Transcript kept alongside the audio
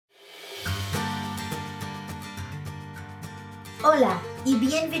Hola y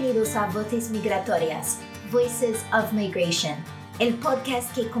bienvenidos a Voces Migratorias, Voices of Migration, el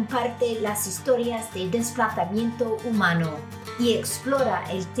podcast que comparte las historias de desplazamiento humano y explora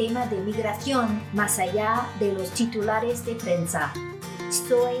el tema de migración más allá de los titulares de prensa.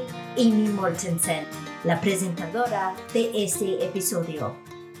 Soy Amy Mortensen, la presentadora de este episodio.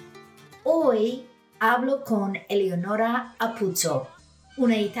 Hoy hablo con Eleonora Apuzzo,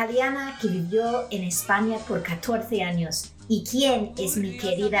 una italiana que vivió en España por 14 años y quien es mi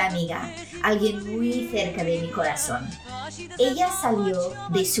querida amiga, alguien muy cerca de mi corazón. Ella salió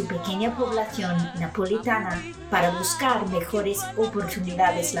de su pequeña población napolitana para buscar mejores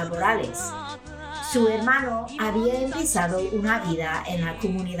oportunidades laborales. Su hermano había empezado una vida en la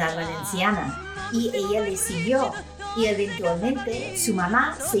Comunidad Valenciana y ella le siguió, y eventualmente su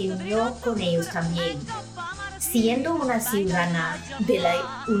mamá se unió con ellos también. Siendo una ciudadana de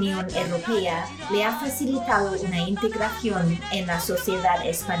la Unión Europea, le ha facilitado una integración en la sociedad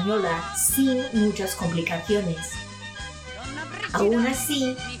española sin muchas complicaciones. Aún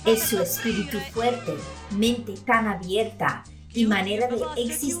así, es su espíritu fuerte, mente tan abierta y manera de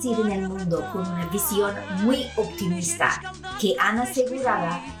existir en el mundo con una visión muy optimista que han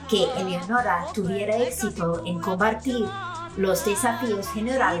asegurado que Eleonora tuviera éxito en combatir los desafíos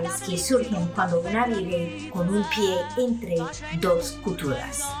generales que surgen cuando una vive con un pie entre dos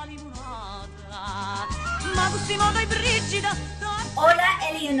culturas. Hola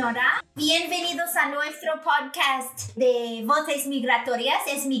Eleonora, bienvenidos a nuestro podcast de Voces Migratorias.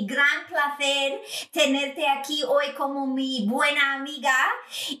 Es mi gran placer tenerte aquí hoy como mi buena amiga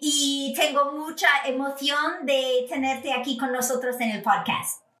y tengo mucha emoción de tenerte aquí con nosotros en el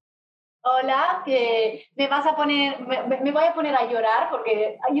podcast. Hola, que me voy a poner a llorar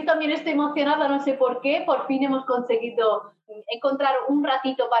porque yo también estoy emocionada, no sé por qué, por fin hemos conseguido encontrar un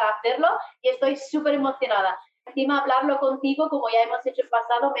ratito para hacerlo y estoy súper emocionada. Encima hablarlo contigo, como ya hemos hecho el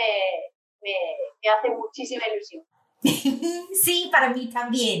pasado, me hace muchísima ilusión. Sí, para mí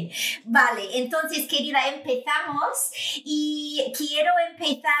también. Vale, entonces, querida, empezamos y quiero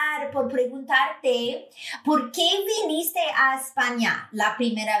empezar por preguntarte ¿por qué viniste a España la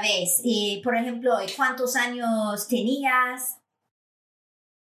primera vez? Por ejemplo, ¿cuántos años tenías?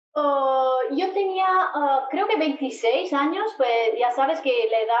 Yo tenía, creo que 26 años, pues ya sabes que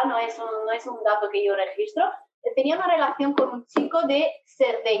la edad no es un dato que yo registro. Tenía una relación con un chico de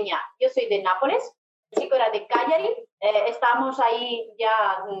Cerdeña. Yo soy de Nápoles. El chico era de Cagliari, estábamos ahí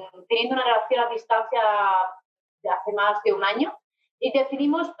ya teniendo una relación a distancia de hace más de un año y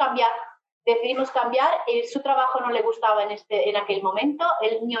decidimos cambiar, su trabajo no le gustaba en aquel momento,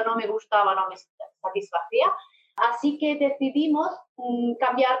 el mío no me gustaba, no me satisfacía, así que decidimos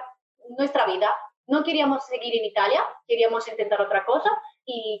cambiar nuestra vida. No queríamos seguir en Italia, queríamos intentar otra cosa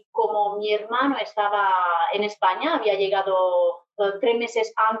y como mi hermano estaba en España, había llegado 3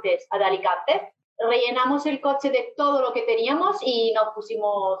 meses antes a Alicante, rellenamos el coche de todo lo que teníamos y nos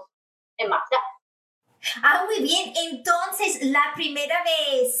pusimos en marcha. Ah, muy bien. Entonces, la primera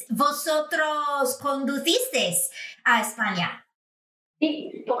vez vosotros conducisteis a España.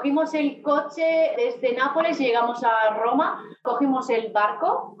 Sí, cogimos el coche desde Nápoles, llegamos a Roma, cogimos el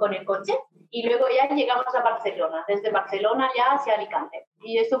barco con el coche y luego ya llegamos a Barcelona, desde Barcelona ya hacia Alicante.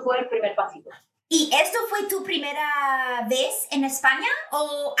 Y eso fue el primer pasito. ¿Y esto fue tu primera vez en España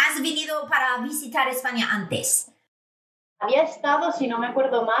o has venido para visitar España antes? Había estado, si no me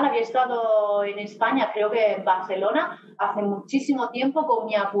acuerdo mal, había estado en España, creo que en Barcelona, hace muchísimo tiempo con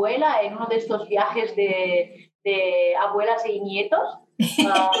mi abuela en uno de estos viajes de abuelas y nietos.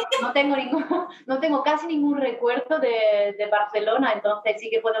 No tengo casi ningún recuerdo de Barcelona, entonces sí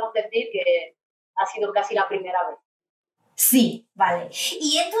que podemos decir que ha sido casi la primera vez. Sí, vale.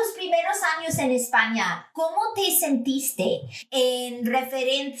 Y en tus primeros años en España, ¿cómo te sentiste en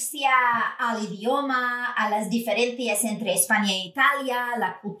referencia al idioma, a las diferencias entre España e Italia,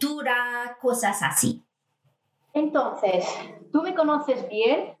 la cultura, cosas así? Entonces, tú me conoces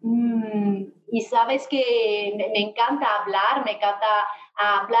bien y sabes que me encanta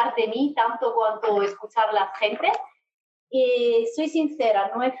hablar de mí tanto cuanto escuchar a la gente. Y soy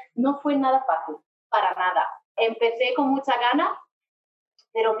sincera, no fue nada fácil, para nada. Empecé con mucha gana,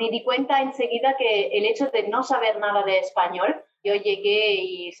 pero me di cuenta enseguida que el hecho de no saber nada de español, yo llegué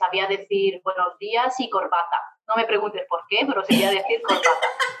y sabía decir buenos días y corbata. No me preguntes por qué, pero sabía decir corbata.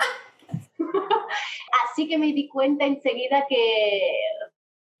 Así que me di cuenta enseguida que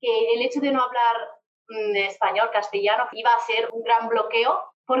el hecho de no hablar español, castellano, iba a ser un gran bloqueo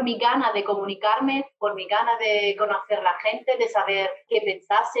por mi gana de comunicarme, por mi gana de conocer a la gente, de saber qué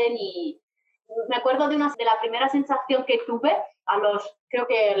pensasen. Y me acuerdo de la primera sensación que tuve creo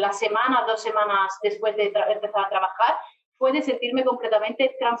que la semana, 2 semanas después de empezar a trabajar, fue de sentirme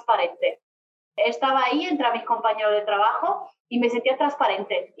completamente transparente. Estaba ahí entre mis compañeros de trabajo y me sentía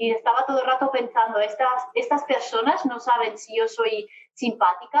transparente y estaba todo el rato pensando, estas personas no saben si yo soy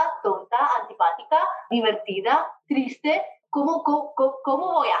simpática, tonta, antipática, divertida, triste, ¿cómo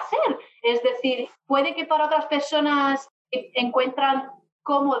voy a hacer? Es decir, puede que para otras personas encuentran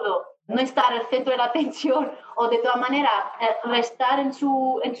cómodo no estar al centro de la atención o de todas maneras estar en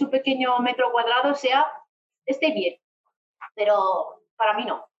su pequeño metro cuadrado esté bien, pero para mí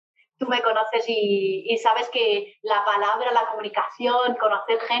no. Tú me conoces y sabes que la palabra, la comunicación,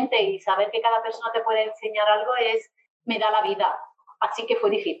 conocer gente y saber que cada persona te puede enseñar algo me da la vida. Así que fue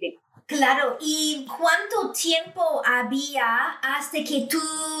difícil. Claro, ¿y cuánto tiempo había hasta que tú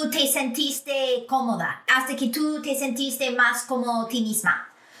te sentiste cómoda, hasta que tú te sentiste más como ti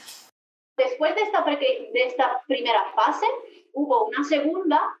misma? Después de esta primera fase, hubo una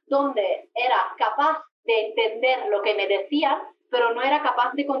segunda donde era capaz de entender lo que me decían, pero no era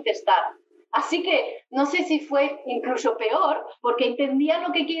capaz de contestar. Así que no sé si fue incluso peor, porque entendía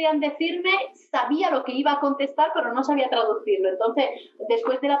lo que querían decirme, sabía lo que iba a contestar, pero no sabía traducirlo. Entonces,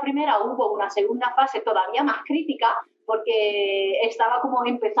 después de la primera hubo una segunda fase todavía más crítica, porque estaba como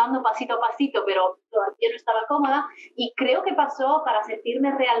empezando pasito a pasito, pero todavía no estaba cómoda. Y creo que pasó para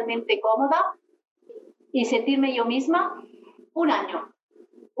sentirme realmente cómoda y sentirme yo misma un año.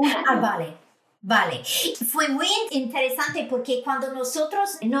 Vale. Fue muy interesante porque cuando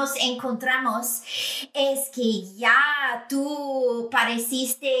nosotros nos encontramos es que ya tú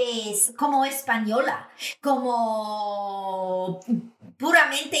pareciste como española, como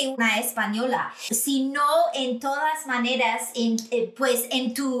puramente una española, sino en todas maneras, pues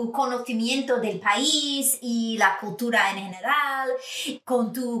en tu conocimiento del país y la cultura en general,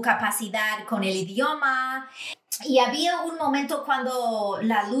 con tu capacidad con el idioma. Y había un momento cuando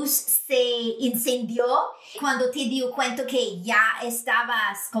la luz se incendió, cuando te dio cuenta que ya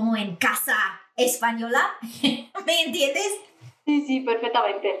estabas como en casa española. ¿Me entiendes? Sí,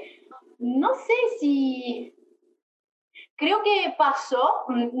 perfectamente. No sé si... Creo que pasó,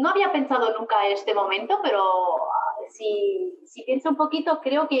 no había pensado nunca en este momento, pero si pienso un poquito,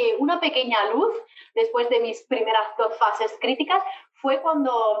 creo que una pequeña luz, después de mis primeras 2 fases críticas, fue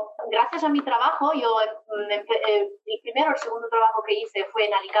cuando, gracias a mi trabajo, el primero o el segundo trabajo que hice fue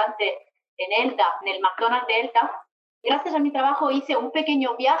en Alicante, en Elda, en el McDonald's de Elda. Gracias a mi trabajo hice un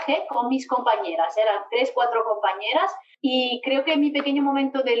pequeño viaje con mis compañeras, eran 3, 4 compañeras, y creo que mi pequeño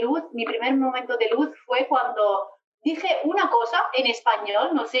momento de luz, mi primer momento de luz fue cuando dije una cosa en español,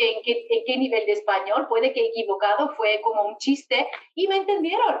 no sé en qué nivel de español, puede que equivocado, fue como un chiste, y me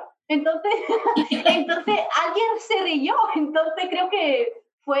entendieron. Entonces alguien se rió. Entonces creo que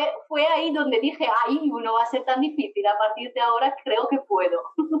fue ahí donde dije, no va a ser tan difícil, a partir de ahora creo que puedo.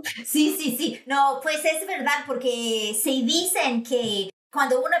 Sí. No, pues es verdad porque se dicen que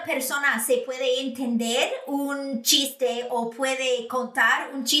cuando una persona se puede entender un chiste o puede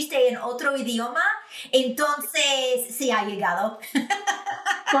contar un chiste en otro idioma, entonces sí ha llegado.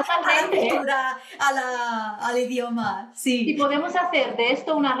 Totalmente. A la cultura, al idioma, sí. Si podemos hacer de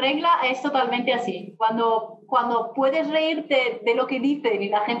esto una regla, es totalmente así. Cuando puedes reírte de lo que dicen y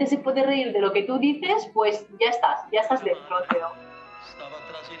la gente se puede reír de lo que tú dices, pues ya estás dentro, creo.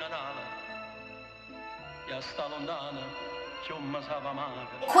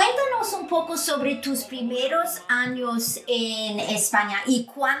 Cuéntanos un poco sobre tus primeros años en España y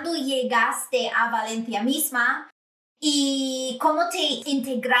cuándo llegaste a Valencia misma y cómo te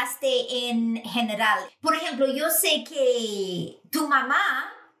integraste en general. Por ejemplo, yo sé que tu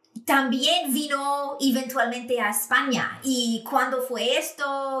mamá también vino eventualmente a España. ¿Y cuándo fue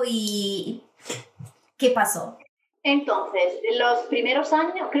esto y qué pasó? Entonces, los primeros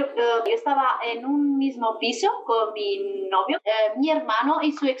años, creo que yo estaba en un mismo piso con mi novio, mi hermano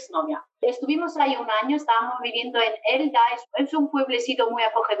y su exnovia. Estuvimos ahí un año, estábamos viviendo en Elda, es un pueblecito muy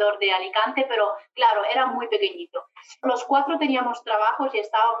acogedor de Alicante, pero claro, era muy pequeñito. Los 4 teníamos trabajos y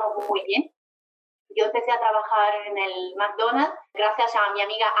estábamos muy bien. Yo empecé a trabajar en el McDonald's gracias a mi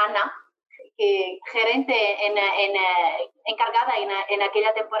amiga Ana, que gerente encargada en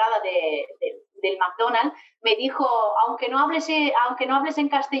aquella temporada del McDonald's, me dijo, aunque no hables en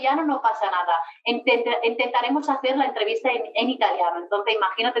castellano, no pasa nada. Intentaremos hacer la entrevista en italiano. Entonces,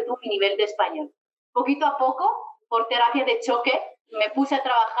 imagínate tú mi nivel de español. Poquito a poco, por terapia de choque, me puse a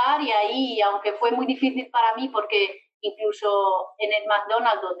trabajar y ahí, aunque fue muy difícil para mí, porque incluso en el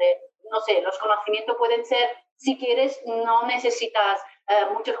McDonald's, donde, no sé, los conocimientos pueden ser, si quieres, no necesitas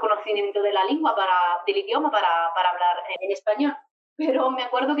muchos conocimientos de la lengua, del idioma para hablar en español. Pero me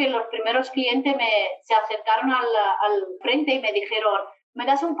acuerdo que los primeros clientes se acercaron al frente y me dijeron, ¿me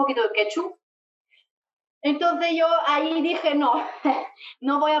das un poquito de ketchup? Entonces yo ahí dije, no,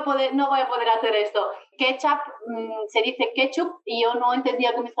 no voy a poder hacer esto. Ketchup, se dice ketchup, y yo no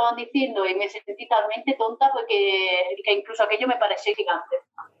entendía qué me estaban diciendo y me sentí talmente tonta porque que incluso aquello me pareció gigante.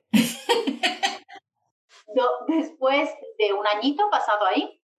 Después de un añito pasado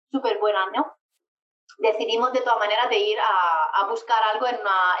ahí, súper buen año, decidimos de todas maneras de ir a buscar algo en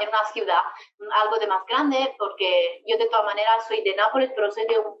una ciudad, algo de más grande, porque yo de todas maneras soy de Nápoles, pero soy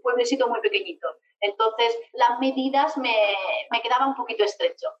de un pueblecito muy pequeñito. Entonces las medidas me quedaban un poquito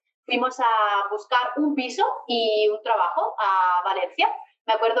estrecho. Fuimos a buscar un piso y un trabajo a Valencia.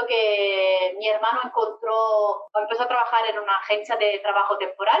 Me acuerdo que mi hermano empezó a trabajar en una agencia de trabajo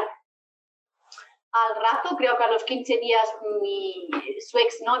temporal. Al rato, creo que a los 15 días, su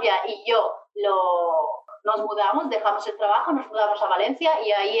exnovia y yo nos mudamos, dejamos el trabajo, nos mudamos a Valencia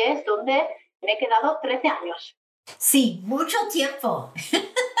y ahí es donde me he quedado 13 años. Sí, mucho tiempo.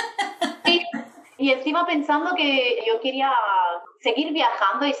 Y encima pensando que yo quería seguir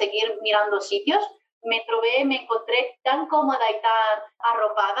viajando y seguir mirando sitios, me encontré tan cómoda y tan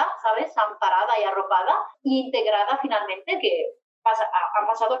arropada, ¿sabes? Amparada y arropada y integrada finalmente que han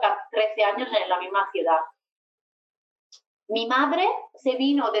pasado 13 años en la misma ciudad. Mi madre se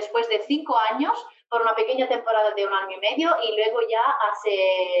vino después de 5 años por una pequeña temporada de 1 año y medio y luego ya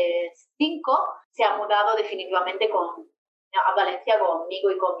hace 5 se ha mudado definitivamente a Valencia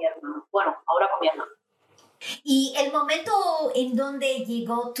conmigo y con mi hermano. Bueno, ahora con mi hermano. Y el momento en donde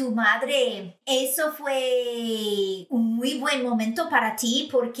llegó tu madre, eso fue un muy buen momento para ti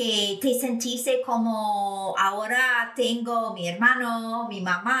porque te sentiste como ahora tengo mi hermano, mi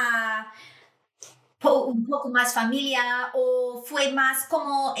mamá, un poco más familia, o fue más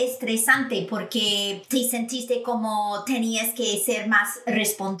como estresante porque te sentiste como tenías que ser más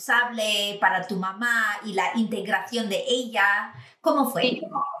responsable para tu mamá y la integración de ella. ¿Cómo fue?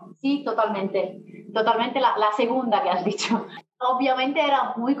 Sí, totalmente. Totalmente la segunda que has dicho. Obviamente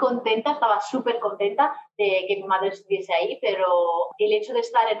era muy contenta, estaba súper contenta de que mi madre estuviese ahí, pero el hecho de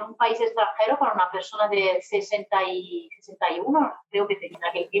estar en un país extranjero con una persona de 61, creo que tenía en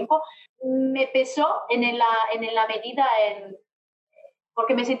aquel tiempo, me pesó en la medida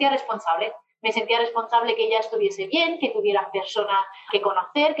porque me sentía responsable. Me sentía responsable que ella estuviese bien, que tuviera personas que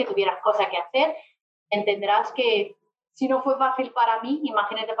conocer, que tuviera cosas que hacer. Entenderás que si no fue fácil para mí,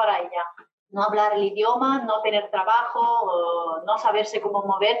 imagínate para ella. No hablar el idioma, no tener trabajo, no saberse cómo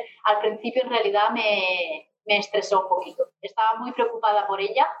mover. Al principio en realidad me estresó un poquito. Estaba muy preocupada por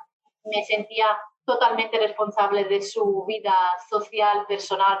ella, me sentía totalmente responsable de su vida social,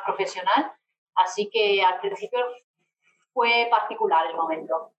 personal, profesional. Así que al principio fue particular el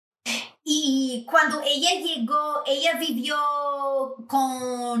momento. Y cuando ella llegó, ¿ella vivió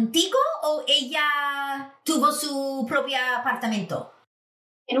contigo o ella tuvo su propio apartamento?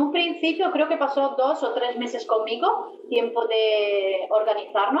 En un principio creo que pasó 2 o 3 meses conmigo, tiempo de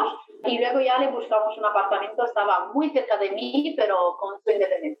organizarnos, y luego ya le buscamos un apartamento, estaba muy cerca de mí, pero con su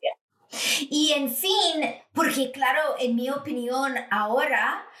independencia. Y en fin, porque claro, en mi opinión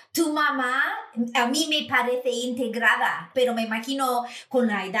ahora, tu mamá a mí me parece integrada, pero me imagino con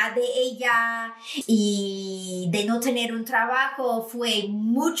la edad de ella y de no tener un trabajo fue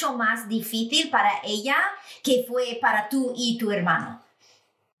mucho más difícil para ella que fue para tú y tu hermano.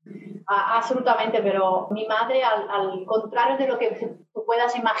 Absolutamente, pero mi madre, al contrario de lo que tú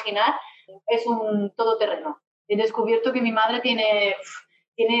puedas imaginar, es un todoterreno. He descubierto que mi madre tiene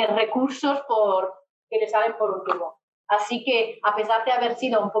recursos que le salen por un tubo. Así que, a pesar de haber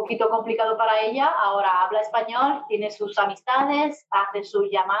sido un poquito complicado para ella, ahora habla español, tiene sus amistades, hace sus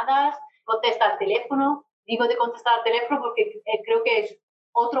llamadas, contesta al teléfono. Digo de contestar al teléfono porque creo que es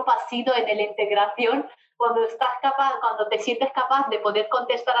otro pasito en la integración. Cuando te sientes capaz de poder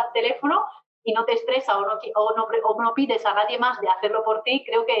contestar al teléfono y no te estresa o no pides a nadie más de hacerlo por ti,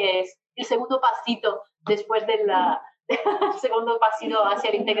 creo que es el segundo pasito después del segundo pasito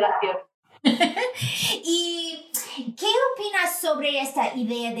hacia la integración. ¿Y qué opinas sobre esta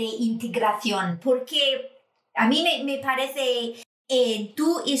idea de integración? Porque a mí me parece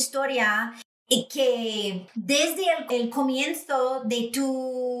tu historia que desde el comienzo de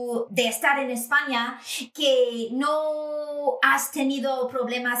estar en España, que no has tenido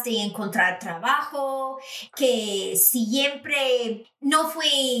problemas de encontrar trabajo, que siempre no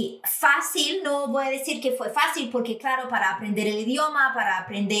fue fácil, no voy a decir que fue fácil, porque claro, para aprender el idioma,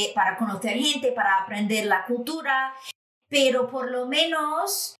 para conocer gente, para aprender la cultura, pero por lo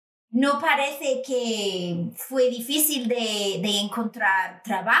menos no parece que fue difícil de encontrar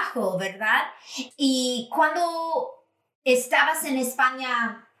trabajo, ¿verdad? Y cuando estabas en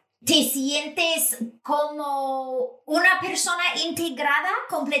España, ¿Te sientes como una persona integrada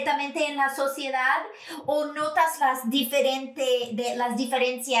completamente en la sociedad o notas las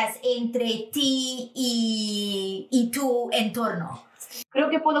diferencias entre ti y tu entorno? Creo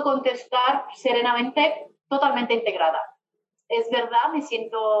que puedo contestar serenamente, totalmente integrada. Es verdad, me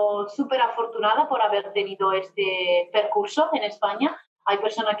siento súper afortunada por haber tenido este percurso en España. Hay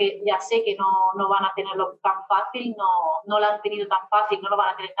personas que ya sé que no van a tenerlo tan fácil, no lo han tenido tan fácil, no lo van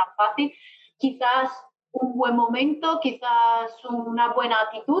a tener tan fácil. Quizás un buen momento, quizás una buena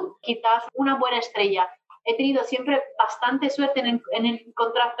actitud, quizás una buena estrella. He tenido siempre bastante suerte en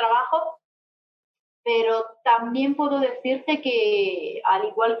encontrar trabajo, pero también puedo decirte que, al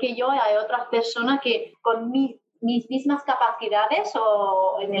igual que yo, hay otras personas que con mis mismas capacidades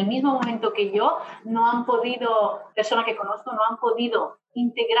o en el mismo momento que yo no han podido, personas que conozco, no han podido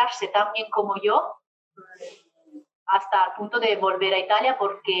integrarse tan bien como yo hasta el punto de volver a Italia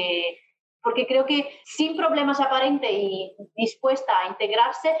porque creo que sin problemas aparentes y dispuesta a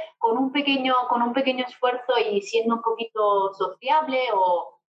integrarse con un pequeño esfuerzo y siendo un poquito sociable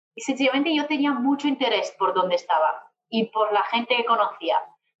y sencillamente yo tenía mucho interés por donde estaba y por la gente que conocía.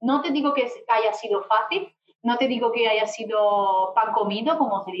 No te digo que haya sido fácil, no te digo que haya sido pan comido,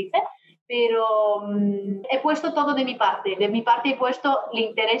 como se dice, pero he puesto todo de mi parte. De mi parte he puesto el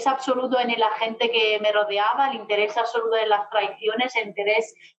interés absoluto en la gente que me rodeaba, el interés absoluto en las tradiciones, el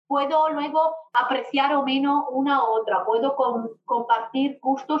interés. Puedo luego apreciar o menos una u otra, puedo compartir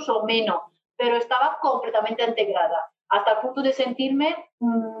gustos o menos, pero estaba completamente integrada, hasta el punto de sentirme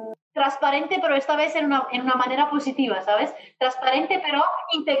transparente, pero esta vez en una manera positiva, ¿sabes? Transparente, pero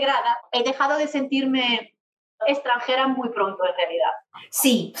integrada. He dejado de sentirme extranjera muy pronto, en realidad.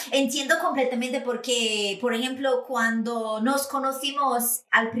 Sí, entiendo completamente porque, por ejemplo, cuando nos conocimos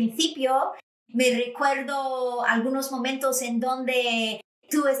al principio, me recuerdo algunos momentos en donde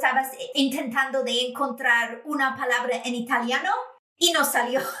tú estabas intentando de encontrar una palabra en italiano y no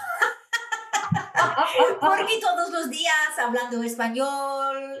salió. Porque todos los días hablando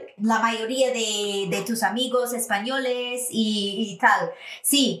español, la mayoría de tus amigos españoles y tal.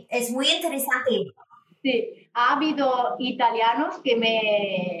 Sí, es muy interesante. Sí, ha habido italianos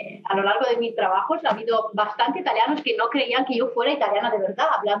a lo largo de mis trabajos, ha habido bastante italianos que no creían que yo fuera italiana de verdad,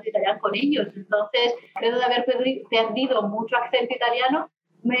 hablando italiano con ellos. Entonces, creo de haber perdido mucho acento italiano.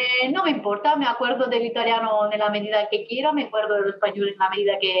 No me importa, me acuerdo del italiano en la medida que quiera, me acuerdo del español en la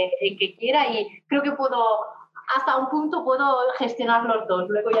medida en que quiera y creo que hasta un punto puedo gestionar los dos,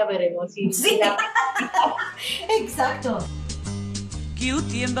 luego ya veremos. Sí, exacto.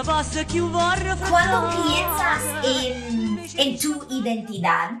 Cuando piensas en tu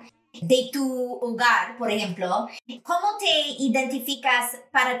identidad, de tu hogar, por ejemplo, ¿cómo te identificas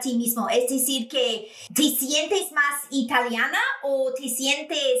para ti mismo? Es decir, que ¿te sientes más italiana o te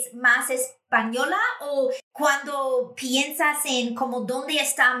sientes más española? ¿O cuando piensas en como dónde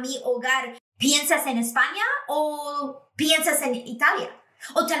está mi hogar, piensas en España o piensas en Italia?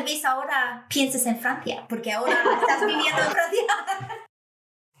 O tal vez ahora pienses en Francia, porque ahora estás viviendo en Francia.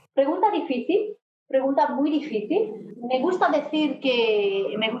 Pregunta difícil, pregunta muy difícil. Me gusta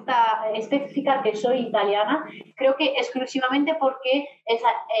especificar que soy italiana, creo que exclusivamente porque es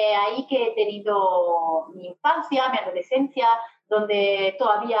ahí que he tenido mi infancia, mi adolescencia, donde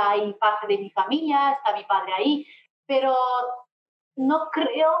todavía hay parte de mi familia, está mi padre ahí, pero no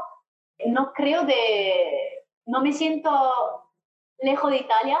me siento lejos de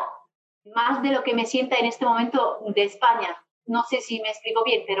Italia, más de lo que me sienta en este momento de España. No sé si me explico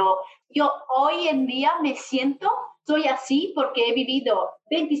bien, pero yo hoy en día soy así porque he vivido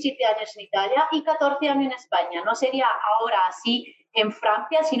 27 años en Italia y 14 años en España. No sería ahora así en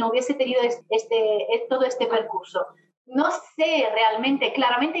Francia si no hubiese tenido todo este percurso. No sé realmente,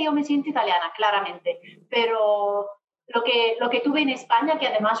 claramente yo me siento italiana, claramente, pero lo que tuve en España, que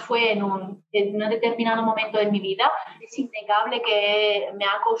además fue en un determinado momento de mi vida, es innegable que me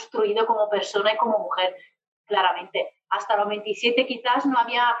ha construido como persona y como mujer, claramente. Hasta los 27 quizás no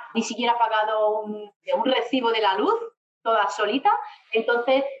había ni siquiera pagado un recibo de la luz, toda solita.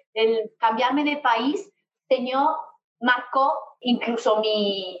 Entonces, el cambiarme de país marcó incluso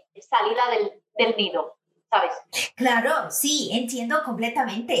mi salida del nido, ¿sabes? Claro, sí, entiendo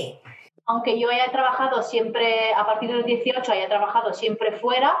completamente. Aunque yo haya trabajado siempre, a partir de los 18, haya trabajado siempre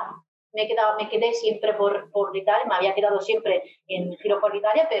fuera, me quedé siempre por Italia, me había quedado siempre en giro por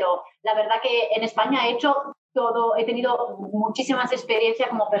Italia, pero la verdad que en España he tenido muchísimas experiencias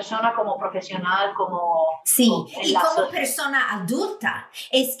como persona, como profesional, como... Sí, y como persona adulta.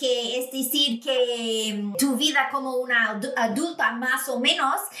 Es decir que tu vida como una adulta más o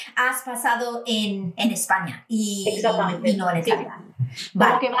menos has pasado en España y no en Italia.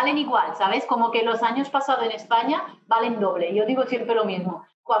 Como que valen igual, ¿sabes? Como que los años pasados en España valen doble. Yo digo siempre lo mismo.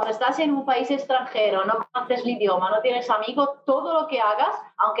 Cuando estás en un país extranjero, no conoces el idioma, no tienes amigos, todo lo que hagas,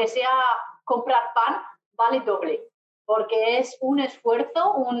 aunque sea comprar pan, vale doble. Porque es un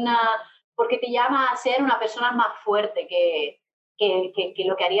esfuerzo, porque te llama a ser una persona más fuerte que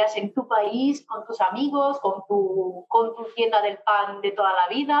lo que harías en tu país, con tus amigos, con tu tienda del pan de toda la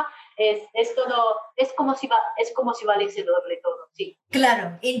vida. Es todo, es como si valiese doble todo, sí.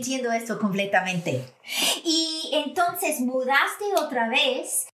 Claro, entiendo esto completamente. Y entonces mudaste otra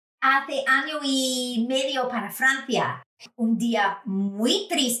vez hace 1.5 años para Francia. Un día muy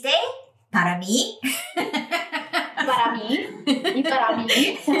triste para mí. Para mí y para mí.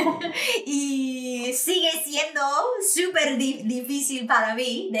 Y sigue siendo súper difícil para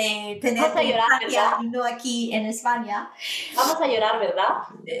mí de tener Vamos a llorar, Francia ¿verdad? y no aquí en España. Vamos a llorar, ¿verdad?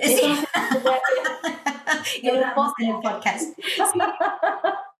 Sí. Lloramos en el podcast. podcast. Sí.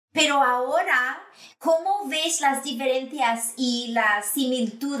 Pero ahora, ¿cómo ves las diferencias y las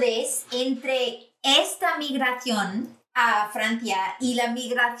similitudes entre esta migración a Francia y la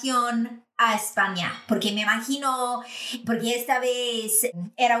migración a España? Porque me imagino, porque esta vez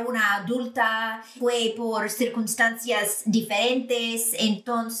era una adulta, fue por circunstancias diferentes,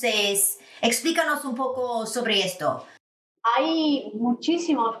 entonces explícanos un poco sobre esto. Hay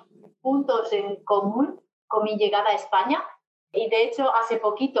muchísimos puntos en común con mi llegada a España. Y de hecho, hace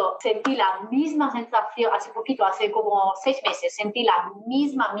poquito sentí la misma sensación, hace como 6 meses, sentí la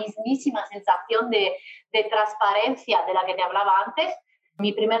mismísima sensación de transparencia de la que te hablaba antes.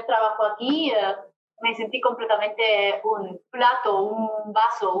 Mi primer trabajo aquí, me sentí completamente un plato, un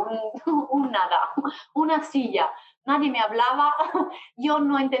vaso, un nada, una silla. Nadie me hablaba, yo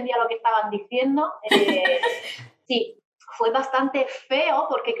no entendía lo que estaban diciendo. Sí, fue bastante feo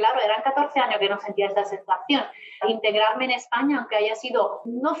porque, claro, eran 14 años que no sentía esta sensación. Integrarme en España, aunque haya sido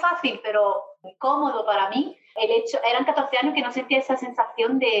no fácil, pero cómodo para mí, eran 14 años que no sentía esa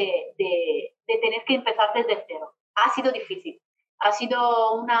sensación de tener que empezar desde cero. Ha sido difícil. Ha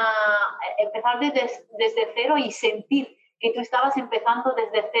sido empezar desde cero y sentir que tú estabas empezando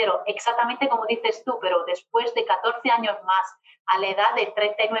desde cero, exactamente como dices tú, pero después de 14 años más, a la edad de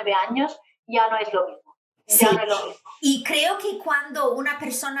 39 años, ya no es lo mismo. Sí, y creo que cuando una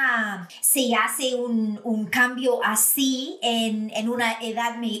persona se hace un cambio así en una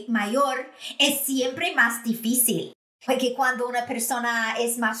edad mayor, es siempre más difícil. Porque cuando una persona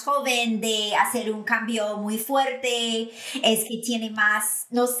es más joven de hacer un cambio muy fuerte, es que tiene más,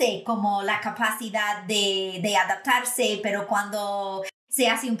 no sé, como la capacidad de adaptarse, pero cuando se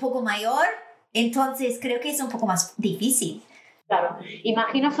hace un poco mayor, entonces creo que es un poco más difícil. Claro,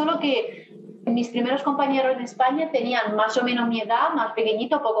 imagino solo que mis primeros compañeros en España tenían más o menos mi edad, más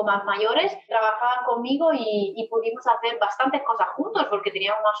pequeñitos, poco más mayores, trabajaban conmigo y pudimos hacer bastantes cosas juntos porque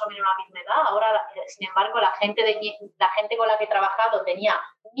teníamos más o menos la misma edad. Ahora, sin embargo, la gente con la que he trabajado tenía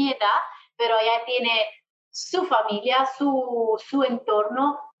mi edad, pero ella tiene su familia, su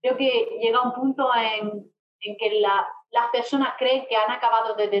entorno. Creo que llega un punto en que las personas creen que han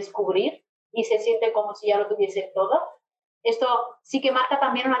acabado de descubrir y se sienten como si ya lo tuviesen todo. Esto sí que marca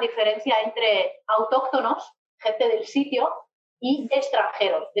también una diferencia entre autóctonos, gente del sitio, y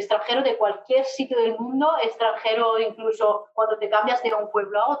extranjeros de cualquier sitio del mundo, extranjero incluso cuando te cambias de un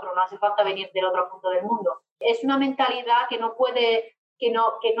pueblo a otro, no hace falta venir del otro punto del mundo. Es una mentalidad que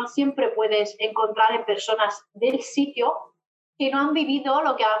no siempre puedes encontrar en personas del sitio que no han vivido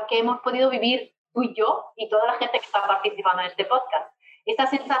lo que hemos podido vivir tú y yo y toda la gente que está participando en este podcast. Esta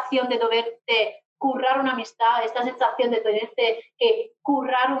sensación de deberte currar una amistad, esta sensación de tenerte que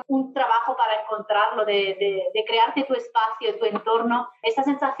currar un trabajo para encontrarlo, de crearte tu espacio, tu entorno, esta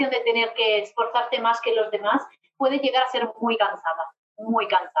sensación de tener que esforzarte más que los demás puede llegar a ser muy cansada, muy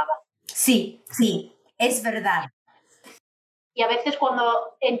cansada. Sí, es verdad. Y a veces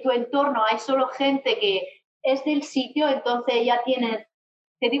cuando en tu entorno hay solo gente que es del sitio, entonces ya tienen,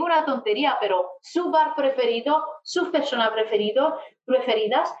 te digo una tontería, pero su bar preferido, sus personas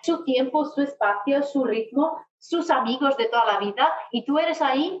preferidas, su tiempo, su espacio, su ritmo, sus amigos de toda la vida, y tú eres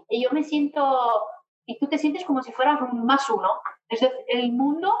ahí y y tú te sientes como si fueras un más uno, es decir, el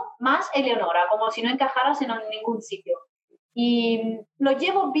mundo más Eleonora, como si no encajaras en ningún sitio. Y lo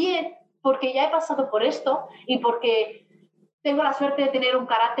llevo bien porque ya he pasado por esto y porque tengo la suerte de tener un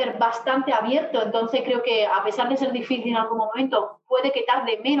carácter bastante abierto, entonces creo que a pesar de ser difícil en algún momento, puede que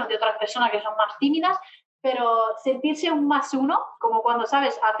tarde menos de otras personas que son más tímidas, pero sentirse un más uno, como cuando,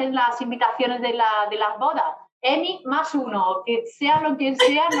 ¿sabes?, hacen las invitaciones de las bodas, Emi más uno, que sea lo que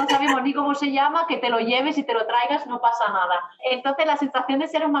sea, no sabemos ni cómo se llama, que te lo lleves y te lo traigas, no pasa nada. Entonces la sensación de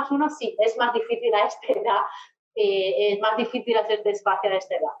ser un más uno sí, es más difícil a esta edad, es más difícil hacerte espacio a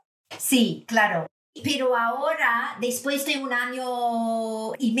esta edad. Sí, claro. Pero ahora, después de 1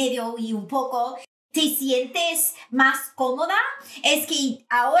 año y medio y un poco, ¿te sientes más cómoda? Es que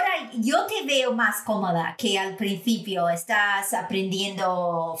ahora yo te veo más cómoda que al principio. Estás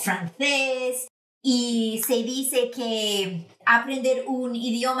aprendiendo francés y se dice que aprender un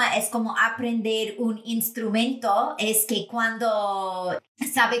idioma es como aprender un instrumento. Es que cuando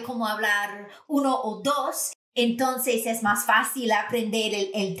sabe cómo hablar uno o dos, entonces es más fácil aprender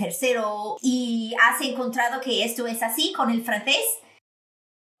el tercero. ¿Y has encontrado que esto es así con el francés?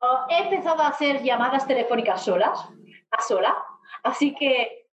 He empezado a hacer llamadas telefónicas sola, así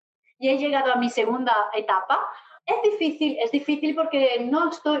que ya he llegado a mi segunda etapa. Es difícil porque no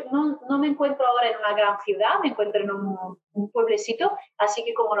me encuentro ahora en una gran ciudad, me encuentro en un pueblecito, así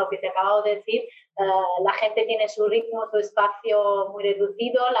que como lo que te acabo de decir, la gente tiene su ritmo, su espacio muy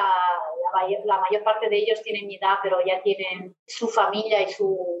reducido, la mayor parte de ellos tienen mi edad, pero ya tienen su familia y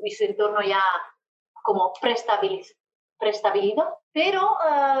su entorno ya como preestabilizado, pero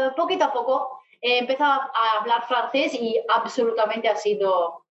poquito a poco he empezado a hablar francés y absolutamente ha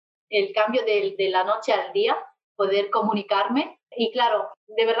sido el cambio de la noche al día, poder comunicarme. Y claro,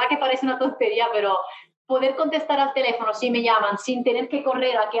 de verdad que parece una tontería, pero poder contestar al teléfono si me llaman sin tener que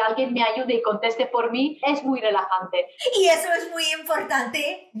correr a que alguien me ayude y conteste por mí es muy relajante. Y eso es muy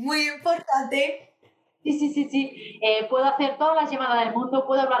importante, muy importante. Sí. Puedo hacer todas las llamadas del mundo,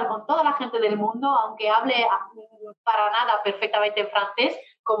 puedo hablar con toda la gente del mundo, aunque hable para nada perfectamente en francés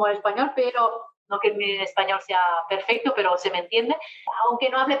como en español, pero no que mi español sea perfecto, pero se me entiende. Aunque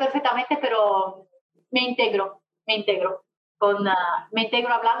no hable perfectamente, pero me integro. Me integro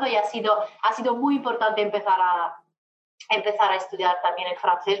hablando y ha sido muy importante empezar a estudiar también el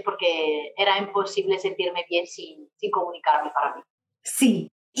francés porque era imposible sentirme bien sin comunicarme para mí. Sí.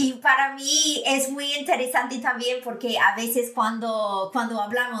 Y para mí es muy interesante también porque a veces cuando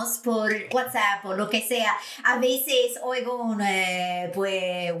hablamos por WhatsApp o lo que sea, a veces oigo un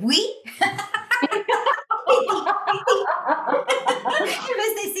pues, oui. En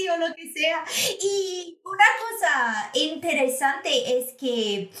vez de sí o lo que sea. Y una cosa interesante es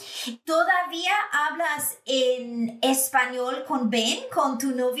que todavía hablas en español con Ben, con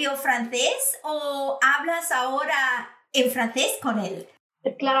tu novio francés, o hablas ahora en francés con él.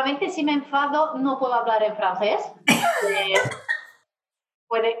 Claramente, si me enfado, no puedo hablar en francés.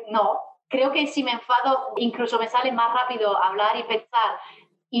 No. Creo que si me enfado, incluso me sale más rápido hablar y pensar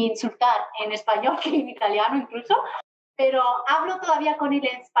e insultar en español que en italiano incluso. Pero hablo todavía con él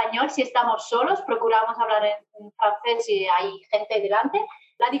en español si estamos solos, procuramos hablar en francés si hay gente delante.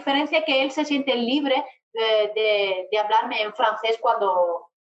 La diferencia es que él se siente libre de hablarme en francés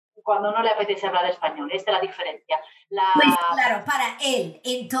cuando no le apetece hablar español. Esta es la diferencia. Pues claro, para él.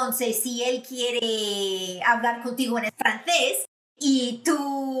 Entonces, si él quiere hablar contigo en francés y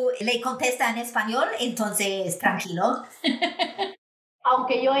tú le contestas en español, entonces tranquilo.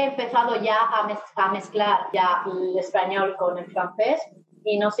 Aunque yo he empezado ya a mezclar ya el español con el francés,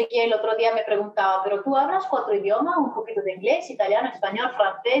 y no sé quién el otro día me preguntaba, ¿pero tú hablas 4 idiomas? Un poquito de inglés, italiano, español,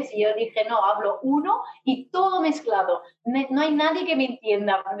 francés, y yo dije, no, hablo uno y todo mezclado. No hay nadie que me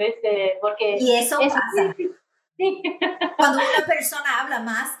entienda, porque y eso pasa. Sí. Cuando una persona habla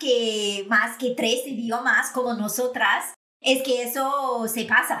más que 3 idiomas como nosotras, es que eso se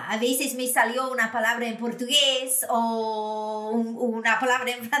pasa. A veces me salió una palabra en portugués o una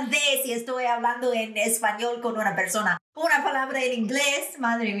palabra en francés y estoy hablando en español con una persona. Una palabra en inglés,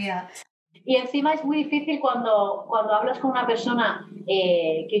 madre mía. Y encima es muy difícil cuando hablas con una persona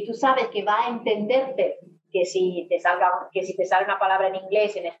que tú sabes que va a entenderte, que si te sale una palabra en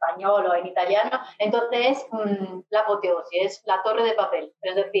inglés, en español o en italiano, entonces la apoteosis, es la torre de papel.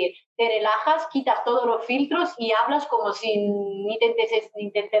 Es decir, te relajas, quitas todos los filtros y hablas como si ni te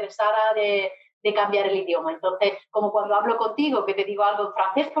interesara de cambiar el idioma. Entonces, como cuando hablo contigo, que te digo algo en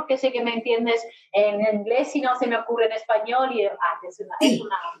francés porque sé que me entiendes en inglés y no se me ocurre en español y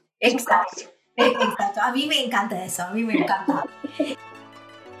Exacto. Exacto. A mí me encanta eso, a mí me encanta.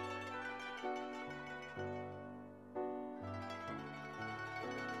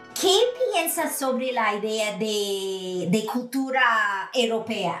 ¿Qué piensas sobre la idea de cultura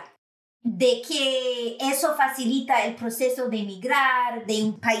europea? De que eso facilita el proceso de migrar de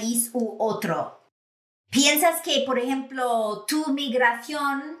un país u otro. ¿Piensas que, por ejemplo, tu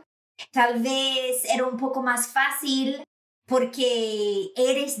migración tal vez era un poco más fácil porque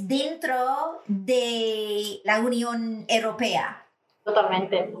eres dentro de la Unión Europea?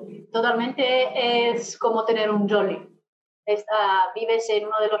 Totalmente es como tener un jolly. Vives en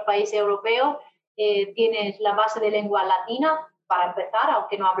uno de los países europeos, tienes la base de lengua latina, para empezar,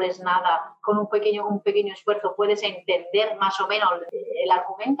 aunque no hables nada, con un pequeño esfuerzo puedes entender más o menos el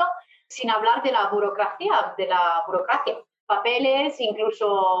argumento, sin hablar de la burocracia. Papeles,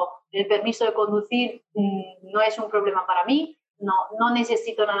 incluso el permiso de conducir no es un problema para mí, no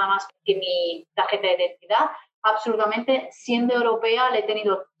necesito nada más que mi tarjeta de identidad. Absolutamente, siendo europea, le he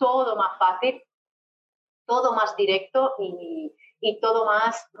tenido todo más fácil, todo más directo y todo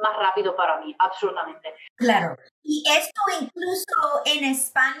más rápido para mí, absolutamente. Claro. Y esto incluso en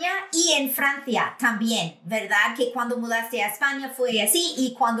España y en Francia también, ¿verdad? Que cuando mudaste a España fue así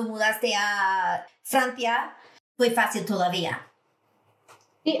y cuando mudaste a Francia fue fácil todavía.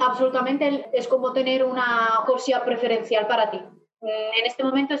 Sí, absolutamente. Es como tener una corsia preferencial para ti. En este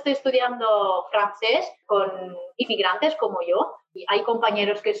momento estoy estudiando francés con inmigrantes como yo. Y hay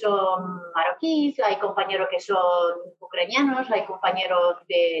compañeros que son marroquíes, hay compañeros que son ucranianos, hay compañeros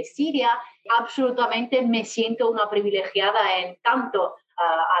de Siria. Absolutamente me siento una privilegiada en tanto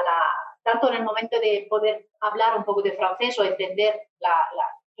en el momento de poder hablar un poco de francés o entender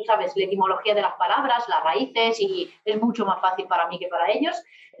tú sabes, la etimología de las palabras, las raíces, y es mucho más fácil para mí que para ellos.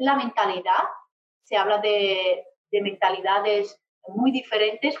 La mentalidad, se habla de mentalidades muy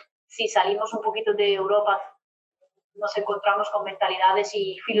diferentes. Si salimos un poquito de Europa, nos encontramos con mentalidades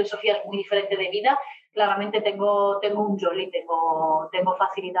y filosofías muy diferentes de vida. Claramente tengo un jolly, tengo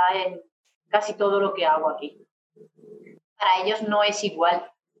facilidad en casi todo lo que hago aquí. Para ellos no es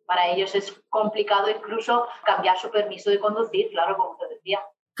igual. Para ellos es complicado incluso cambiar su permiso de conducir, claro, como te decía.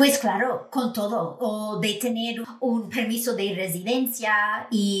 Pues claro, con todo, o de tener un permiso de residencia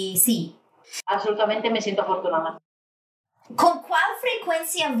y sí. Absolutamente me siento afortunada. ¿Con cuál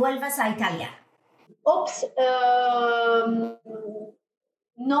frecuencia vuelves a Italia?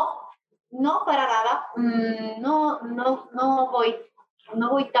 No para nada. No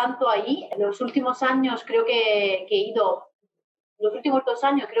voy tanto ahí. Los últimos años creo que he ido, los últimos 2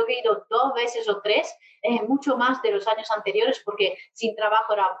 años creo que he ido 2 veces o 3, mucho más de los años anteriores porque sin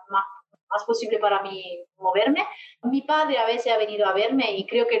trabajo era más posible para mí moverme. Mi padre a veces ha venido a verme y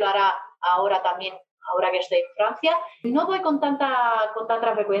creo que lo hará ahora también, ahora que estoy en Francia. No voy con tanta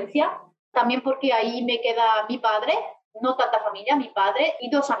frecuencia, también porque ahí me queda mi padre, no tanta familia, mi padre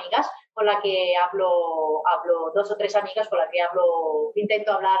y 2 amigas con las que hablo 2 o 3 amigas con las que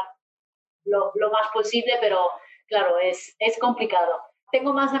intento hablar lo más posible, pero claro, es complicado.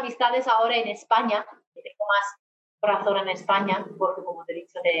 Tengo más amistades ahora en España, tengo más corazón en España, porque como te he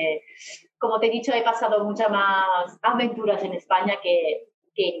dicho, he pasado muchas más aventuras en España que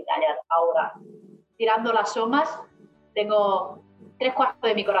en Italia. Ahora, tirando las somas, tengo 3/4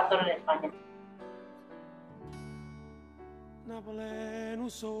 de mi corazón en España.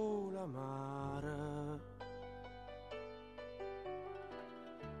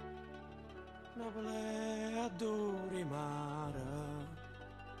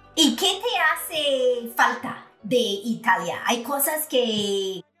 ¿Y qué te hace falta de Italia? Hay cosas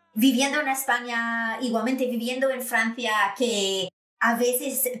que viviendo en España, igualmente viviendo en Francia, que a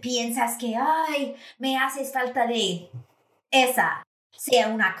veces piensas que, ay, me haces falta de esa, sea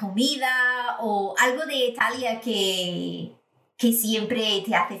una comida o algo de Italia que siempre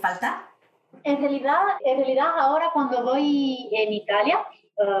te hace falta. En realidad ahora cuando voy en Italia,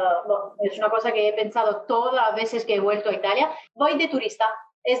 es una cosa que he pensado todas las veces que he vuelto a Italia, voy de turista,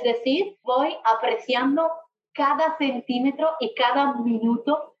 es decir, voy apreciando cada centímetro y cada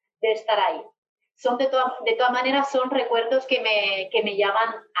minuto de estar ahí. De todas maneras, son recuerdos que me llaman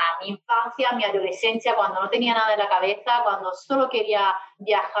a mi infancia, a mi adolescencia, cuando no tenía nada en la cabeza, cuando solo quería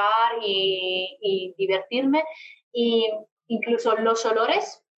viajar y divertirme. Y incluso los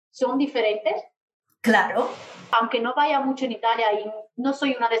olores son diferentes. Claro. Aunque no vaya mucho en Italia y no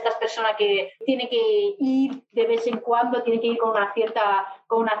soy una de estas personas que tiene que ir de vez en cuando, tiene que ir con una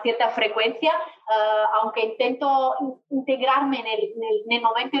cierta frecuencia, aunque intento integrarme en el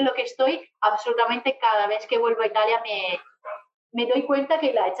momento en lo que estoy, absolutamente cada vez que vuelvo a Italia me doy cuenta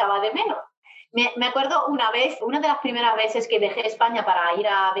que la echaba de menos. Me acuerdo una de las primeras veces que dejé España para ir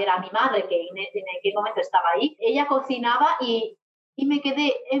a ver a mi madre, que en aquel momento estaba ahí, ella cocinaba y me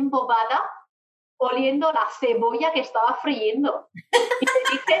quedé embobada oliendo la cebolla que estaba friendo.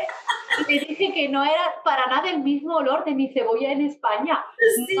 Y le dije que no era para nada el mismo olor de mi cebolla en España.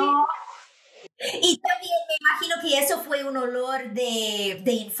 Sí. No. Y también me imagino que eso fue un olor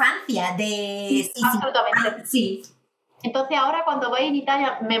de infancia, Sí, absolutamente. Sí. Entonces ahora cuando voy en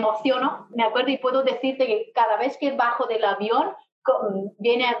Italia me emociono, me acuerdo y puedo decirte que cada vez que bajo del avión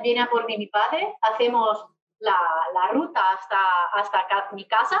viene a por mí mi padre, hacemos la ruta hasta mi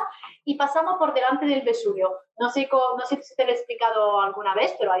casa y pasamos por delante del Vesubio. No sé si te lo he explicado alguna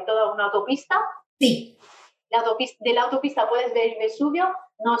vez, pero hay toda una autopista. Sí. de la autopista puedes ver el Vesubio,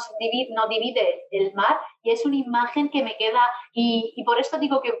 nos divide el mar y es una imagen que me queda y por esto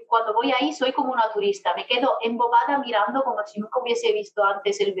digo que cuando voy ahí soy como una turista, me quedo embobada mirando como si nunca hubiese visto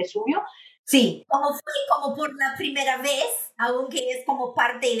antes el Vesubio. Sí, como fue como por la primera vez, aunque es como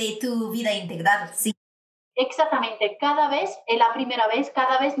parte de tu vida integral, sí. Exactamente, la primera vez,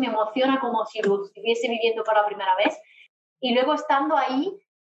 cada vez me emociona como si lo estuviese viviendo por la primera vez y luego estando ahí,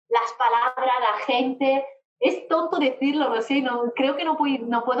 las palabras, la gente, es tonto decirlo, no sé, creo que no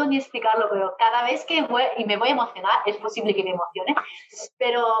puedo ni explicarlo, pero cada vez que y me voy a emocionar, es posible que me emocione,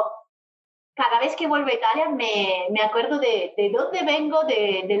 pero cada vez que vuelvo a Italia me acuerdo de dónde vengo,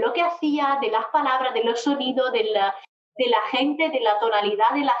 de lo que hacía, de las palabras, de los sonidos, de la gente, de la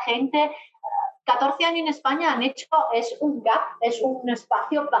tonalidad de la gente. 14 años en España es un gap, es un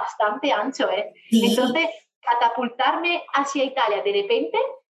espacio bastante ancho, ¿eh? Sí. Entonces, catapultarme hacia Italia de repente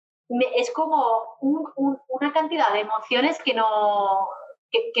es como una cantidad de emociones que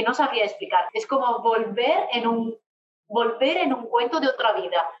no sabría explicar. Es como volver en un cuento de otra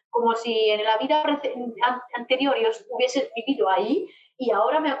vida, como si en la vida anterior yo hubiese vivido ahí y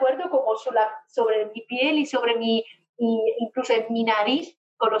ahora me acuerdo como sobre mi piel y incluso en mi nariz,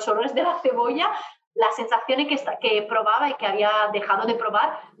 con los olores de la cebolla, las sensaciones que probaba y que había dejado de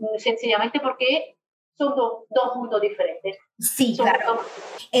probar, sencillamente porque son dos mundos diferentes. Sí, claro.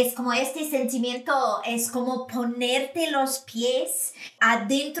 Es como este sentimiento, es como ponerte los pies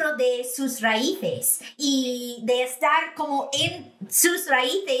adentro de sus raíces y de estar como en sus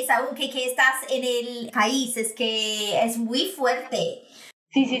raíces, aunque que estás en el país, es que es muy fuerte.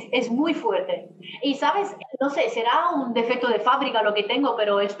 Sí, es muy fuerte. Y, ¿sabes? No sé, será un defecto de fábrica lo que tengo,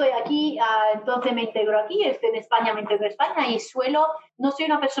 pero estoy aquí, entonces me integro aquí, estoy en España, me integro en España y no soy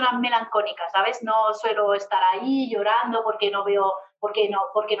una persona melancólica, ¿sabes? No suelo estar ahí llorando porque no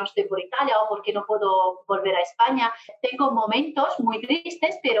estoy por Italia o porque no puedo volver a España. Tengo momentos muy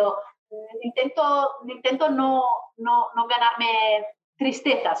tristes, pero intento no ganarme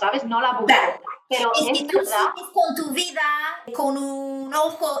tristeza, ¿sabes? No la busco. Pero es que tú sigues con tu vida, con un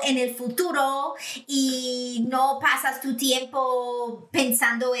ojo en el futuro y no pasas tu tiempo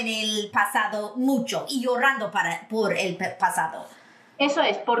pensando en el pasado mucho y llorando por el pasado. Eso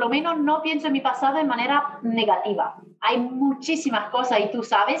es, por lo menos no pienso en mi pasado de manera negativa. Hay muchísimas cosas y tú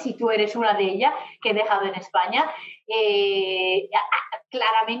sabes, y tú eres una de ellas, que he dejado en España.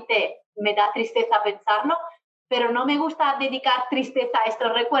 Claramente me da tristeza pensarlo, pero no me gusta dedicar tristeza a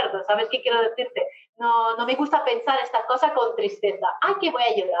estos recuerdos. ¿Sabes qué quiero decirte? No me gusta pensar estas cosas con tristeza. ¡Ay, que voy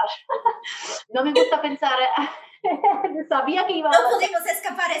a llorar! No me gusta pensar... Sabía que iba a... No podemos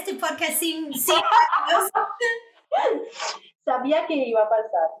escapar este podcast sin Sabía que iba a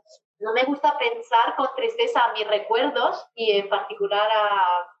pasar. No me gusta pensar con tristeza a mis recuerdos y en particular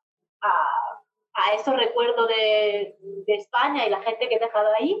a esos recuerdos de España y la gente que he dejado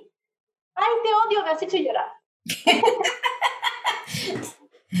ahí. ¡Ay, te odio! Me has hecho llorar.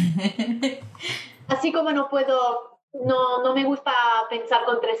 Así como no me gusta pensar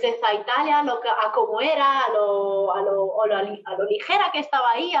con tristeza a Italia, a cómo era, a lo ligera que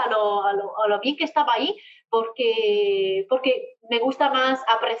estaba ahí, a lo bien que estaba ahí, porque me gusta más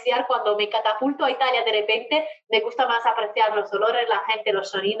apreciar cuando me catapulto a Italia de repente, me gusta más apreciar los olores, la gente,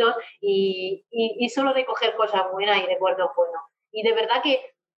 los sonidos y solo de coger cosas buenas y recuerdos buenos. Y de verdad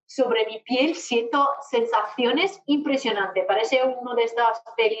que sobre mi piel siento sensaciones impresionantes. Parece uno de estas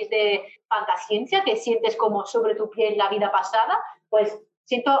pelis de fantasciencia que sientes como sobre tu piel la vida pasada, pues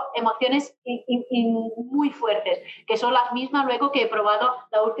siento emociones muy fuertes, que son las mismas luego que he probado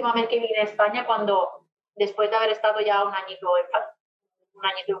la última vez que vine a España, después de haber estado ya un añito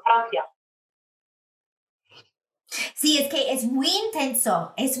en Francia. Sí, es que es muy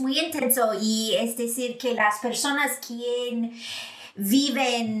intenso y es decir que las personas que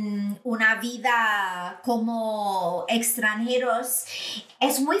viven una vida como extranjeros,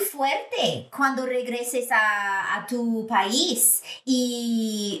 es muy fuerte cuando regreses a tu país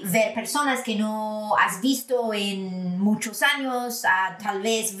y ver personas que no has visto en muchos años, tal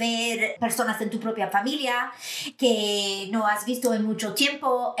vez ver personas en tu propia familia que no has visto en mucho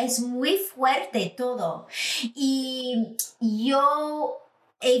tiempo, es muy fuerte todo. Y yo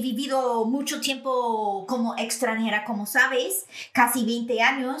he vivido mucho tiempo como extranjera, como sabes, casi 20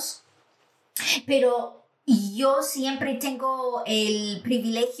 años, pero yo siempre tengo el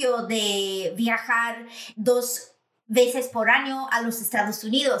privilegio de viajar 2 veces por año a los Estados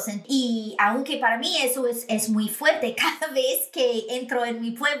Unidos y aunque para mí eso es muy fuerte, cada vez que entro en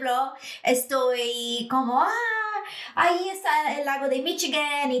mi pueblo estoy como ahí está el lago de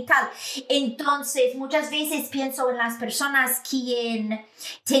Michigan y tal. Entonces, muchas veces pienso en las personas que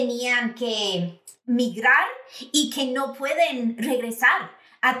tenían que migrar y que no pueden regresar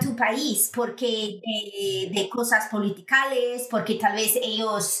a tu país porque de cosas políticas, porque tal vez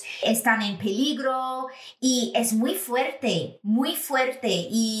ellos están en peligro y es muy fuerte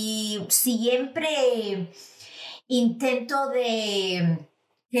y siempre intento de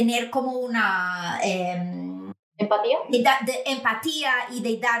tener como una ¿Empatía? de empatía y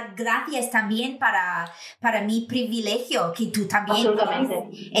de dar gracias también para mi privilegio, que tú también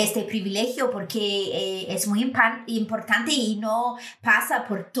tienes este privilegio porque es muy importante y no pasa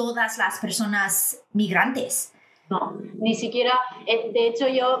por todas las personas migrantes. No, ni siquiera, de hecho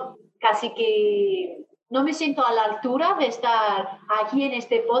yo casi que no me siento a la altura de estar aquí en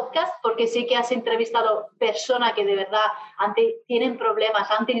este podcast porque sé que has entrevistado personas que de verdad han tenido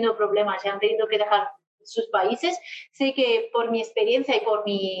problemas y han tenido que dejar sus países. Sé que por mi experiencia y por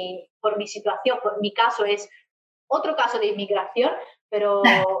mi situación, por mi caso es otro caso de inmigración, pero...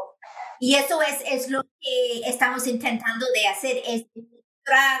 Y eso es lo que estamos intentando de hacer, es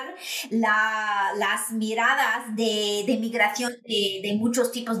mostrar las miradas de migración de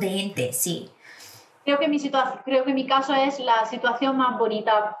muchos tipos de gente, sí. Creo que mi caso es la situación más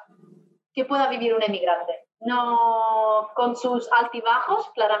bonita que pueda vivir un emigrante. No, con sus altibajos,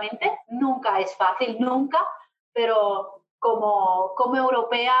 claramente, nunca es fácil, nunca, pero como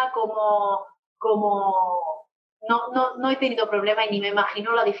europea, no he tenido problema y ni me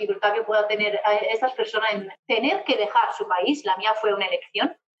imagino la dificultad que pueda tener estas personas en tener que dejar su país. La mía fue una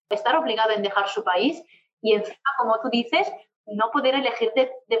elección, estar obligado en dejar su país y encima, como tú dices, no poder elegir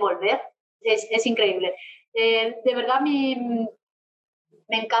de volver. Es increíble. De verdad me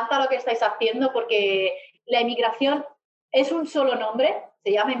encanta lo que estáis haciendo porque la inmigración es un solo nombre,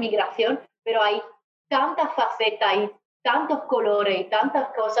 se llama inmigración, pero hay tantas facetas y tantos colores y tantas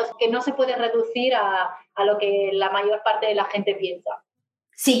cosas que no se puede reducir a lo que la mayor parte de la gente piensa.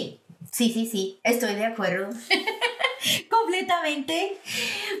 Sí, estoy de acuerdo. Completamente.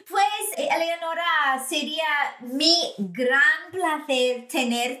 Pues, Eleonora, sería mi gran placer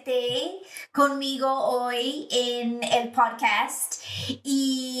tenerte conmigo hoy en el podcast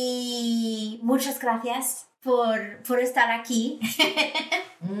y muchas gracias por estar aquí.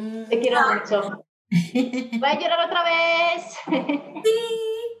 Te quiero mucho. Voy a llorar otra vez. Sí.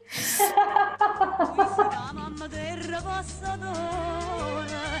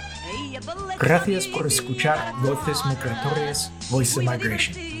 Gracias por escuchar Voces Migratorias, Voice of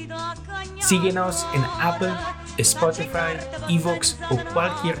Migration. Síguenos en Apple, Spotify, Evox o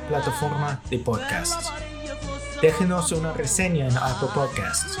cualquier plataforma de podcasts. Déjenos una reseña en Apple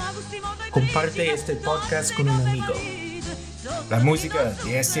Podcasts. Comparte este podcast con un amigo. La música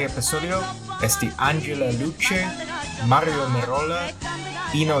de este episodio es de Angela Luce, Mario Merola,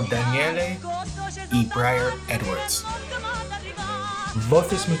 Pino Daniele y Briar Edwards.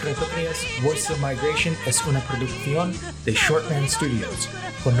 Voces Migratorias, Voice of Migration es una producción de Shortman Studios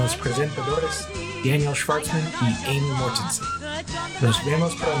con los presentadores Daniel Schwartzman y Amy Mortensen. Nos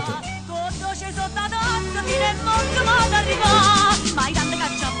vemos pronto.